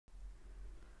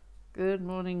Good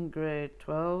morning, grade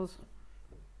 12s.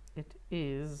 It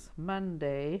is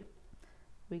Monday.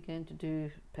 We're going to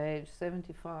do page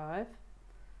 75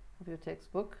 of your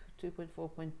textbook,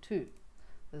 2.4.2. This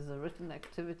is a written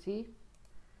activity.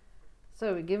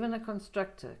 So we're given a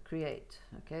constructor, create.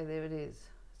 Okay, there it is.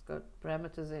 It's got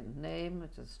parameters in name,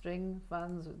 which is string,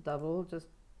 funds, double, just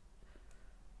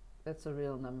that's a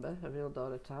real number, a real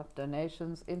data type,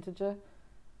 donations, integer,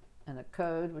 and a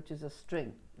code, which is a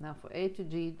string. Now for A to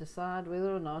G, decide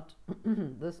whether or not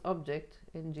this object,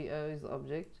 NGO is the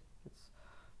object, it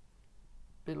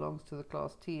belongs to the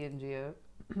class T NGO.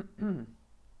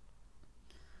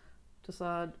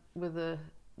 Decide whether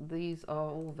these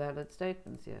are all valid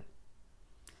statements here.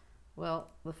 Well,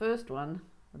 the first one,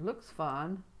 it looks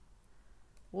fine.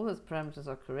 All those parameters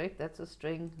are correct. That's a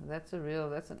string, that's a real,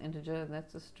 that's an integer, and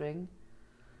that's a string,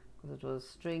 because it was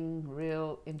string,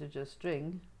 real, integer,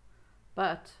 string.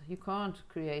 But you can't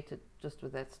create it just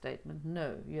with that statement.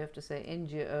 No, you have to say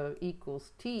NGO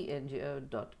equals TNGO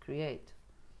dot create.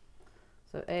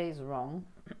 So A is wrong.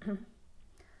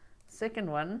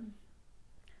 Second one,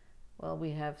 well,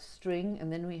 we have string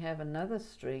and then we have another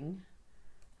string,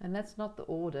 and that's not the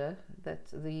order that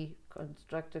the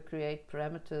constructor create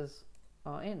parameters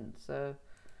are in. So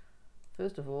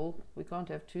first of all, we can't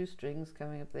have two strings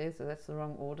coming up there, so that's the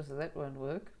wrong order, so that won't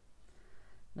work.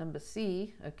 Number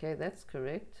C, okay, that's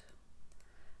correct,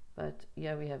 but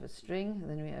yeah, we have a string,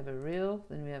 then we have a real,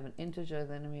 then we have an integer,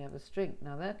 then we have a string.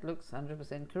 Now that looks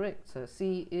 100% correct, so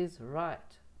C is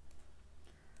right.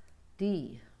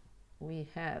 D, we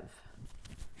have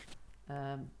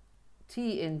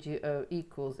TNGO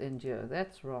equals NGO.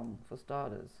 That's wrong for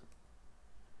starters.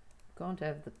 You can't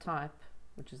have the type,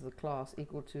 which is the class,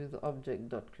 equal to the object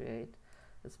dot create.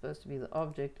 It's supposed to be the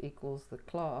object equals the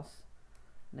class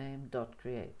name dot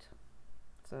create.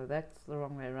 So that's the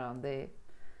wrong way around there,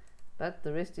 but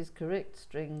the rest is correct.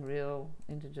 String, real,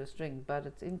 integer, string, but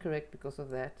it's incorrect because of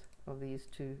that, of these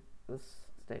two, this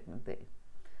statement there.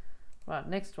 Right,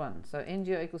 next one. So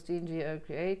NGO equals TNGO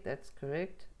create, that's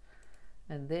correct.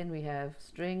 And then we have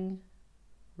string,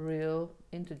 real,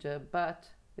 integer, but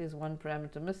there's one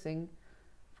parameter missing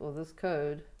for this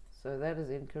code, so that is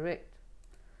incorrect.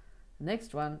 The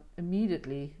next one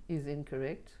immediately is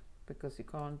incorrect, because you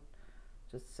can't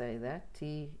just say that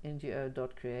TNGO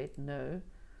dot create. No,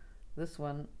 this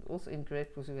one also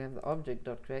incorrect because we have the object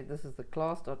dot create. This is the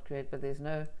class dot create, but there's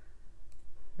no,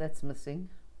 that's missing.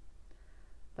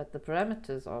 But the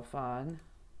parameters are fine,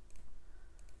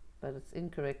 but it's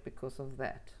incorrect because of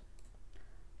that.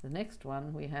 The next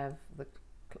one, we have the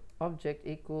object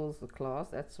equals the class,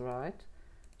 that's right,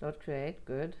 dot create,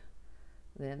 good.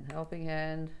 Then helping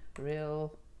hand,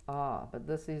 real, but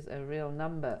this is a real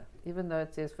number. Even though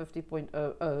it says 50.00,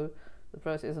 the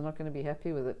processor is not going to be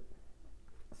happy with it.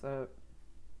 So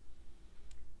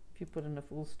if you put in a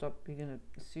full stop, you're going to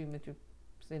assume that you're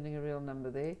sending a real number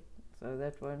there, so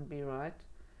that won't be right,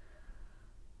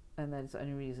 and that's the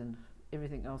only reason.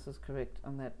 Everything else is correct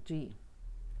on that G.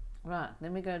 Right,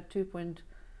 then we go to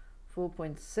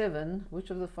 2.4.7. which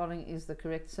of the following is the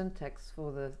correct syntax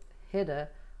for the header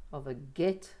of a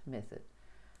get method?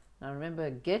 Now remember,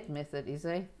 a get method is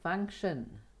a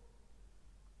function.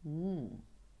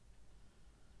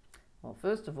 Well,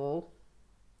 first of all,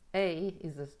 A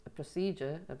is a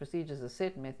procedure. A procedure is a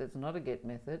set method, it's not a get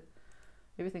method.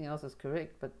 Everything else is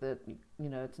correct, but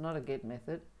it's not a get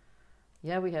method.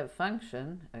 Yeah, we have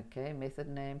function, okay, method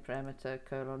name, parameter,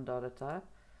 colon, data type.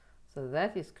 So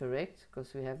that is correct,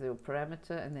 because we have the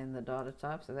parameter and then the data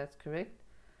type, so that's correct.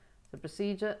 The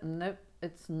procedure, nope,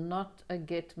 it's not a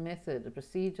get method. A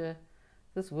procedure,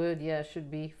 this word here should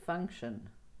be function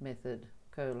method,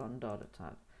 colon, data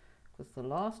type, because the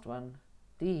last one,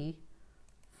 D,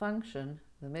 function,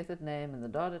 the method name and the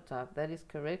data type, that is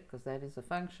correct, because that is a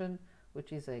function,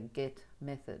 which is a get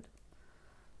method.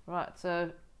 Right,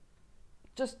 so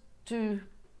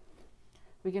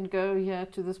we can go here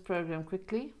to this program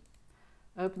quickly.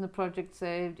 Open the project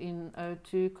saved in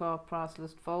O2 car price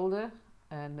list folder,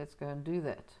 and let's go and do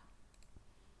that.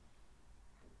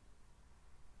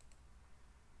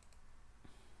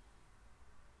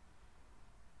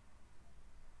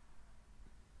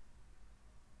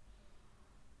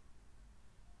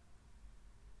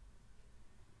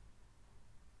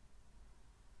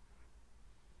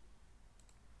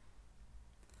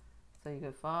 So you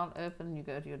go file, open, you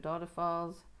go to your data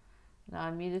files. Now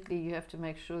immediately you have to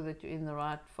make sure that you're in the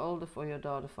right folder for your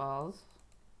data files,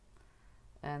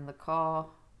 and the car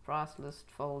price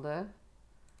list folder.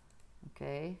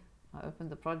 Okay, I opened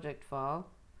the project file,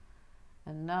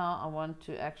 and now I want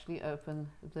to actually open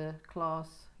the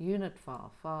class unit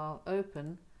file. File,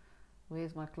 open,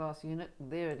 Where's my class unit?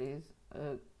 There it is.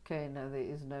 Okay, no, there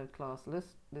is no class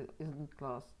list. There isn't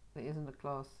a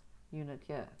class unit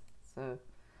here. So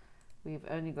we've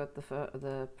only got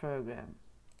the program.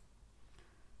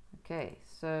 Okay,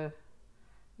 so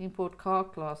import car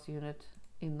class unit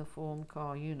in the form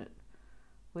car unit.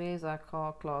 Where's our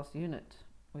car class unit?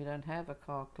 We don't have a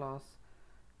car class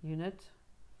unit,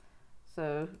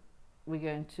 so we're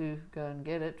going to go and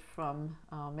get it from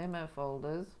our memo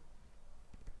folders,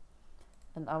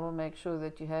 and I will make sure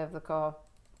that you have the car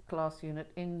class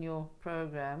unit in your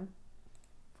program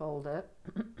folder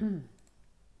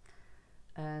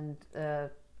and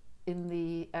in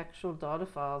the actual data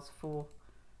files for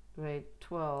grade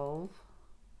 12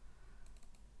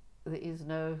 there is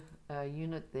no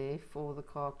unit there for the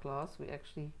car class. We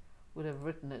actually would have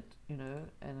written it, you know,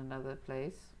 in another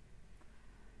place.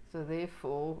 So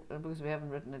therefore, because we haven't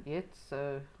written it yet,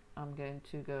 so I'm going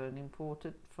to go and import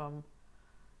it from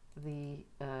the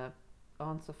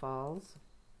answer files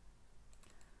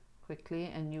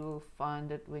quickly, and you will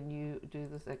find it when you do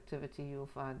this activity. You'll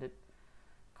find it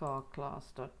car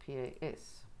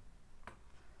class.pas.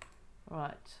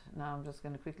 Right, now I'm just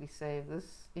going to quickly save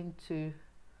this into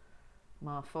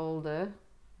my folder.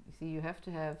 You see, you have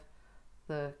to have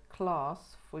the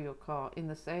class for your car in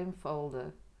the same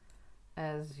folder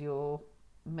as your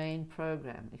main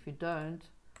program. If you don't,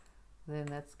 then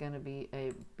that's going to be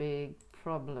a big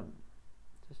problem.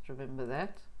 Just remember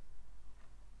that.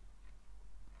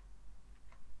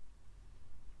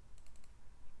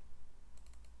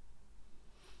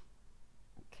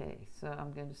 Okay, so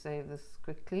I'm going to save this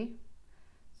quickly.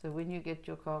 So when you get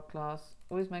your car class,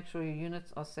 always make sure your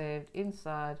units are saved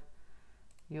inside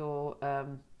your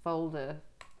folder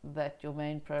that your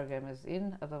main program is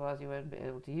in, otherwise you won't be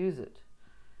able to use it.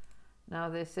 Now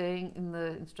they're saying in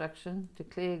the instruction,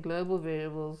 declare global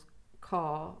variables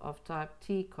car of type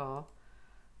tcar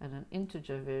and an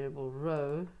integer variable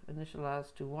row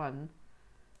initialized to 1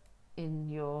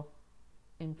 in your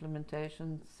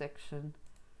implementation section,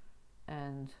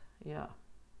 and yeah,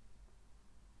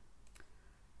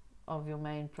 of your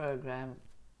main program.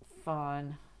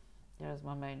 Fine, here's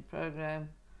my main program.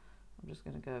 I'm just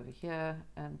going to go over here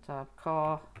and type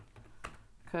car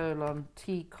colon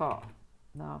tcar.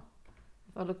 Now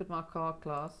if I look at my car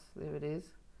class, there it is,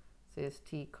 it says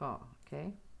tcar.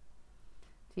 Okay,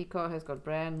 tcar has got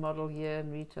brand, model, year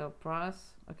and retail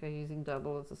price. Okay, using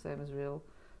double, it's the same as real.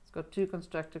 It's got 2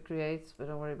 constructor creates, but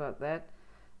don't worry about that,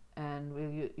 and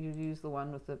you use the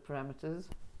one with the parameters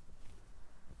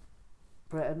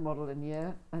brand, model and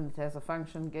year, and it has a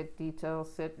function get detail,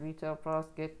 set retail price,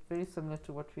 get, very similar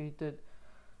to what we did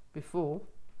before.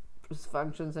 There's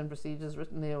functions and procedures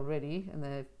written there already, and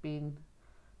they've been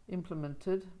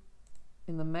implemented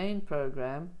in the main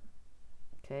program.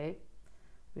 Okay,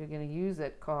 we're going to use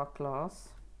that car class,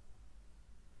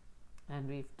 and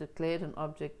we've declared an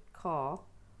object car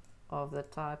of the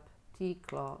type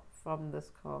tcar from this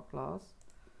car class.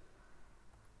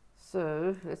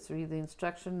 So let's read the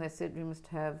instruction. They said we must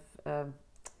have an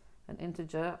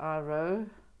integer row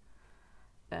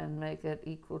and make that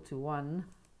equal to 1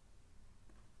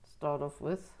 to start off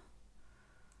with.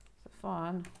 So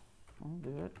fine, I'll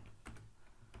do it.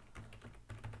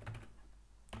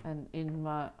 And in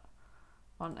my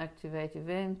on activate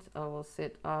event, I will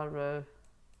set row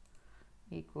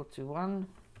equal to 1.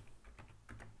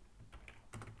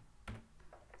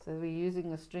 So we're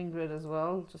using a string grid as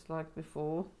well, just like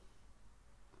before.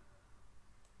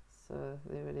 So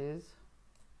there it is.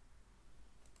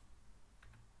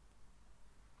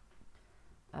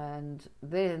 And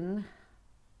then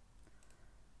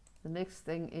the next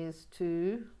thing is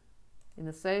to, in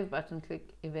the save button,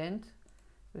 click event.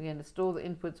 We're going to store the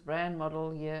inputs brand,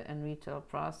 model, year and retail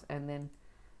price, and then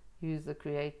use the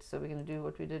create. So we're going to do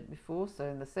what we did before. So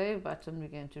in the save button, we're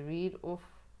going to read off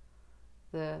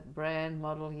the brand,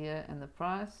 model, year and the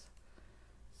price.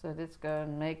 So let's go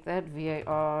and make that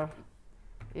var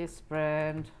S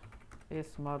brand,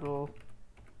 S model,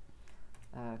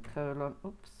 colon,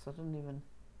 oops, I didn't even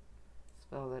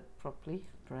spell that properly,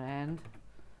 brand,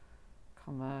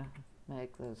 comma,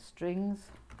 make those strings,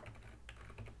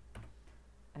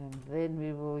 and then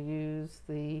we will use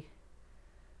an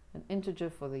integer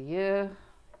for the year,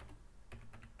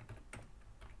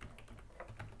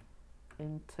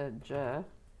 integer,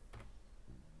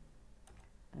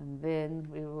 and then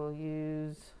we will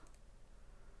use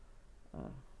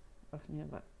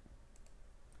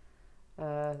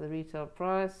the retail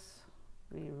price,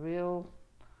 be real,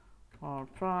 or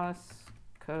price,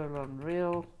 colon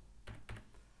real.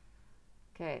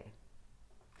 Okay.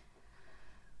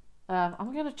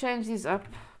 I'm going to change these up,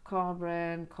 car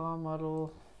brand, car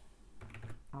model,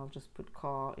 I'll just put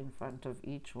car in front of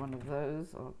each one of those.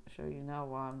 I'll show you now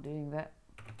why I'm doing that.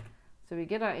 So we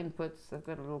get our inputs. I've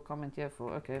got a little comment here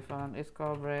for, okay, fine,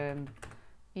 scar brand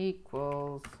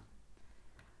equals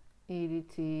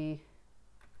edt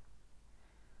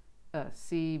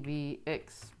cbx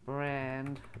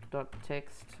brand dot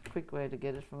text. Quick way to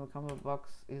get it from a comma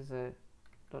box is a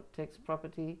dot text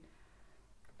property,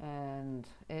 and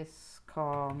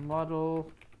scar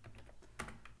model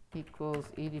equals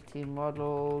edt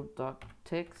model dot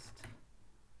text.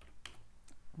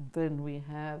 Then we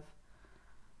have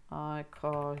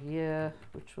iCar here,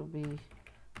 which will be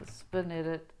the spin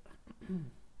edit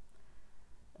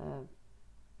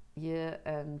year,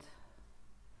 and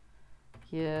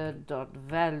here dot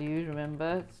value,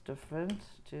 remember it's different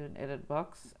to an edit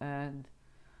box, and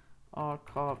our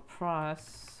car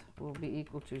price will be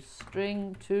equal to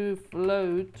string to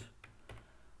float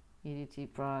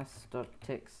edt price dot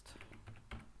text.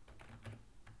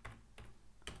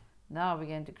 Now we're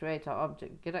going to create our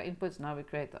object. Get our inputs. Now we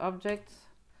create the objects.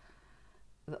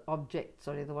 The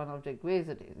one object. Where is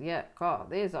it? Yeah, car.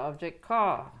 There's the object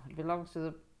car. It belongs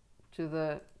to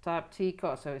the type T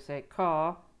car. So we say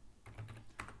car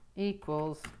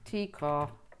equals T car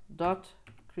dot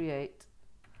create.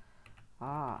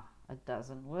 It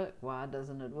doesn't work. Why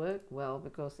doesn't it work? Well,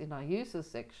 because in our users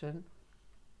section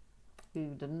we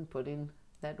didn't put in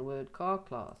that word car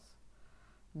class.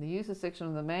 In the user section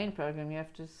of the main program, you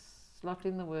have to slot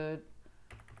in the word,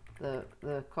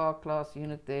 the car class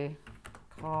unit there,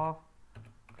 car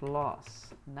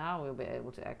class. Now we'll be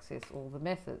able to access all the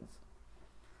methods,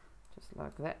 just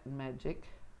like that in Magic.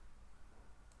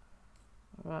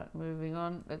 Right, moving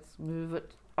on. Let's move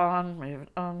it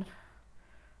on.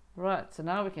 Right, so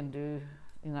now we can do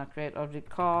in our create object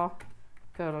car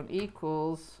colon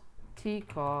equals T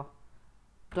car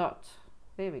dot.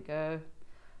 There we go.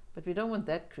 But we don't want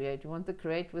that create. We want the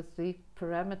create with the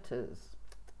parameters.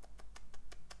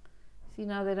 See,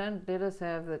 now they don't let us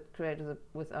have the create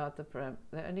without the param.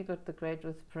 They only got the create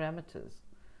with parameters,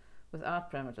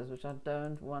 without parameters, which I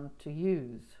don't want to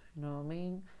use. You know what I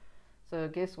mean? So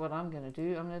guess what I'm going to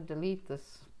do? I'm going to delete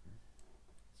this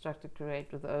structure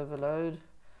create with overload.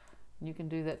 And you can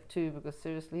do that too, because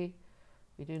seriously,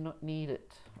 we do not need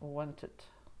it or want it.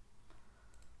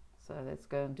 So let's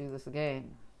go and do this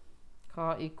again.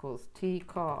 Car equals T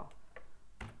car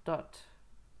dot.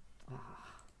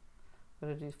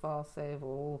 Gotta do file save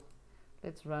all.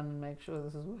 Let's run and make sure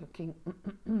this is working.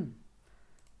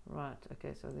 Right,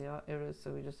 okay, so there are errors,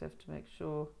 so we just have to make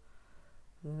sure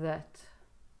that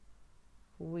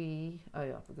we, oh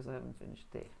yeah, because I haven't finished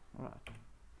there. All right,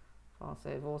 file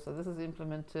save all. So this is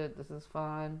implemented, this is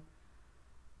fine.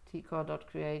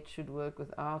 tcar.create should work with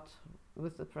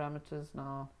the parameters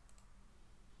now.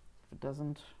 If it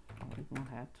doesn't, I'll eat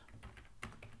my hat.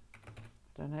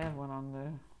 Don't have one on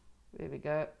there. There we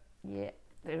go. Yeah,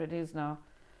 there it is now.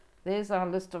 There's our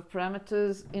list of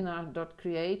parameters in our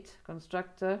 .create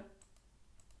constructor,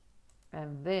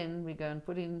 and then we go and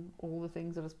put in all the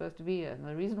things that are supposed to be here. And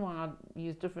the reason why I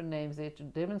use different names there to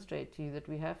demonstrate to you that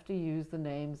we have to use the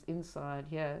names inside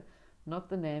here, not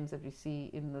the names that we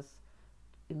see in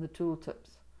the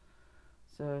tooltips.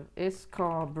 So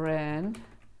scar brand,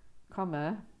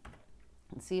 comma,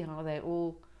 and see how they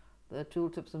all, the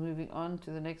tooltips are moving on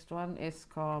to the next one.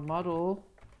 Scar model,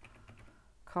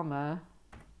 comma,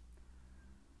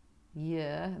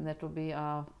 year, and that will be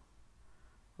our,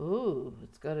 oh,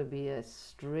 it's got to be a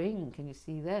string. Can you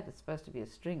see that? It's supposed to be a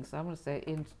string. So I'm going to say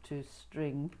int to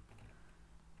string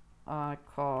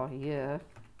car year,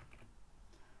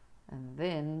 and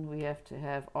then we have to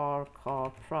have our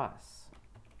car price.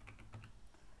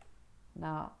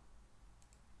 Now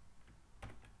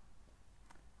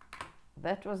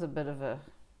that was a bit of a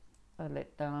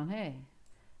letdown. Hey,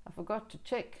 I forgot to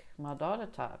check my data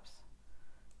types.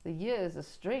 The year is a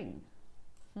string.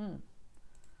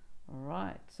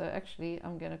 Right, so actually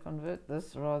I'm going to convert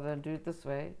this rather than do it this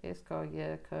way. scar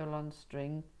year colon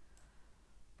string.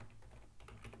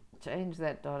 Change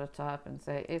that data type and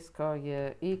say scar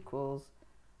year equals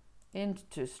int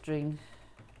to string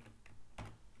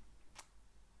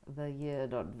the year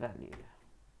dot value.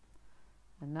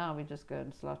 And now we just go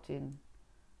and slot in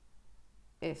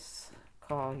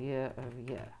scar year over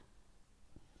here.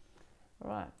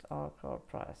 Right, our car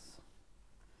price.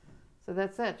 So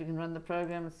that's it. You can run the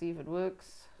program and see if it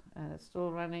works, and it's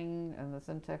still running, and the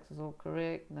syntax is all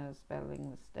correct, no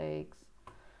spelling mistakes.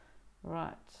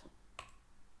 Right.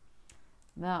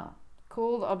 Now,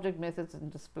 call the object methods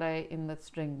and display in the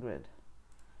string grid.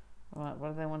 Right,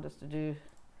 what do they want us to do?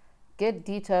 Get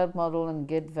detailed model and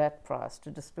get VAT price to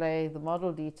display the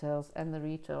model details and the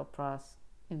retail price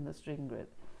in the string grid.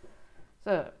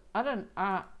 So I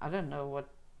don't know what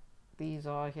these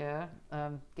are here.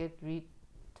 Get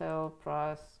retail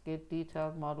price, get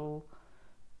detailed model,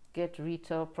 get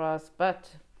retail price, but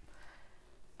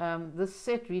this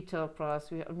set retail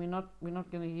price, we're not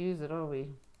going to use it, are we?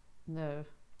 No.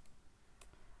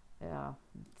 Yeah,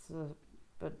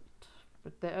 but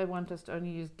they want us to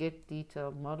only use get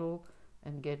detailed model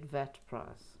and get VAT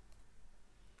price.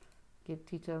 Get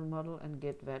detailed model and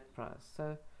get VAT price.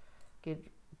 So get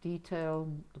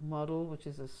detailed model, which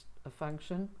is a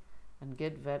function, and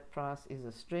get VAT price is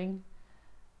a string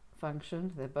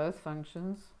function. They're both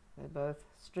functions, they're both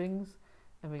strings,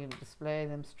 and we're going to display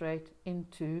them straight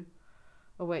into,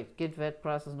 oh wait, get VAT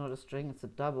price is not a string, it's a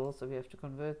double, so we have to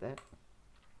convert that.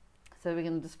 So we're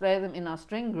going to display them in our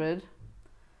string grid,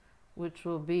 which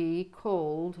will be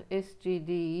called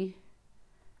SGR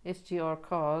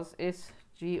cars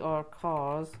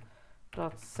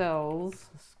dot cells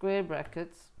square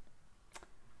brackets.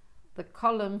 The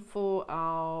column for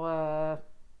our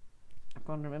I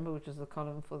can't remember which is the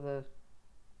column for the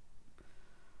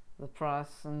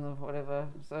price and the whatever.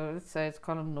 So let's say it's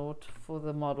column 0 for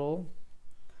the model,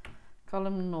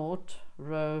 column 0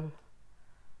 row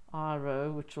I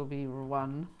row, which will be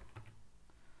 1.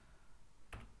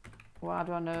 Why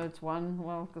do I know it's 1?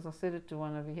 Well, because I set it to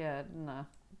 1 over here, didn't I?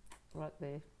 Right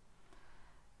there.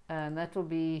 And that will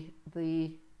be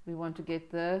we want to get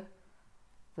the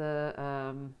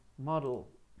model,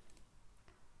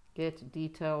 get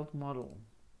detailed model.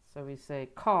 So we say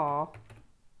car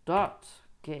dot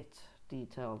get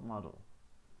detailed model.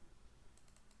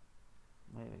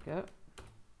 There we go.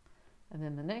 And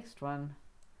then the next one,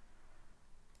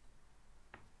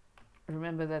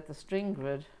 remember that the string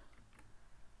grid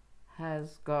can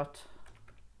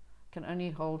only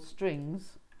hold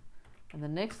strings, and the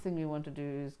next thing we want to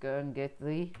do is go and get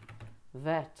the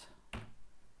VAT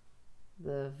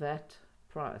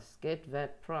price, get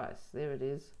VAT price, there it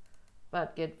is.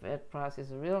 But get VAT price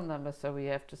is a real number, so we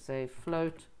have to say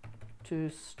float to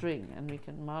string, and we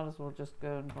might as well just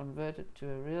go and convert it to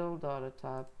a real data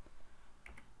type,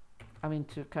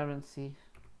 to currency,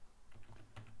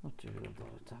 not to real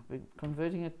data type, we're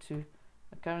converting it to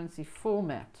a currency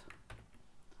format,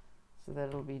 so that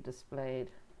it'll be displayed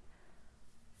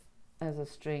as a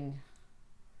string.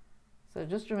 So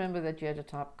just remember that you had to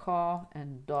type car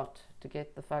and dot to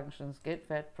get the functions get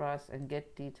VAT price and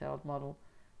get detailed model,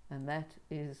 and that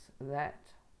is that.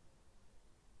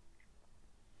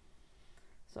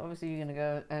 So obviously you're going to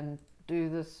go and do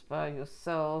this by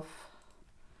yourself.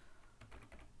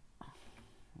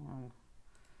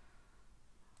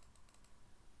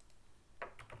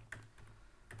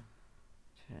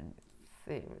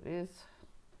 There it is,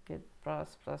 get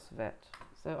price plus VAT.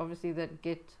 So obviously that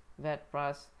get VAT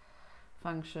price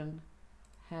function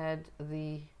had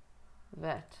the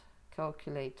VAT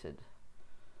calculated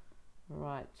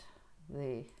right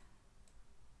there.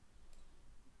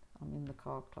 I'm in the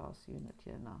car class unit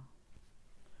here now.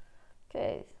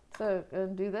 Okay, so go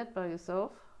and do that by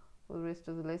yourself for the rest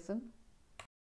of the lesson.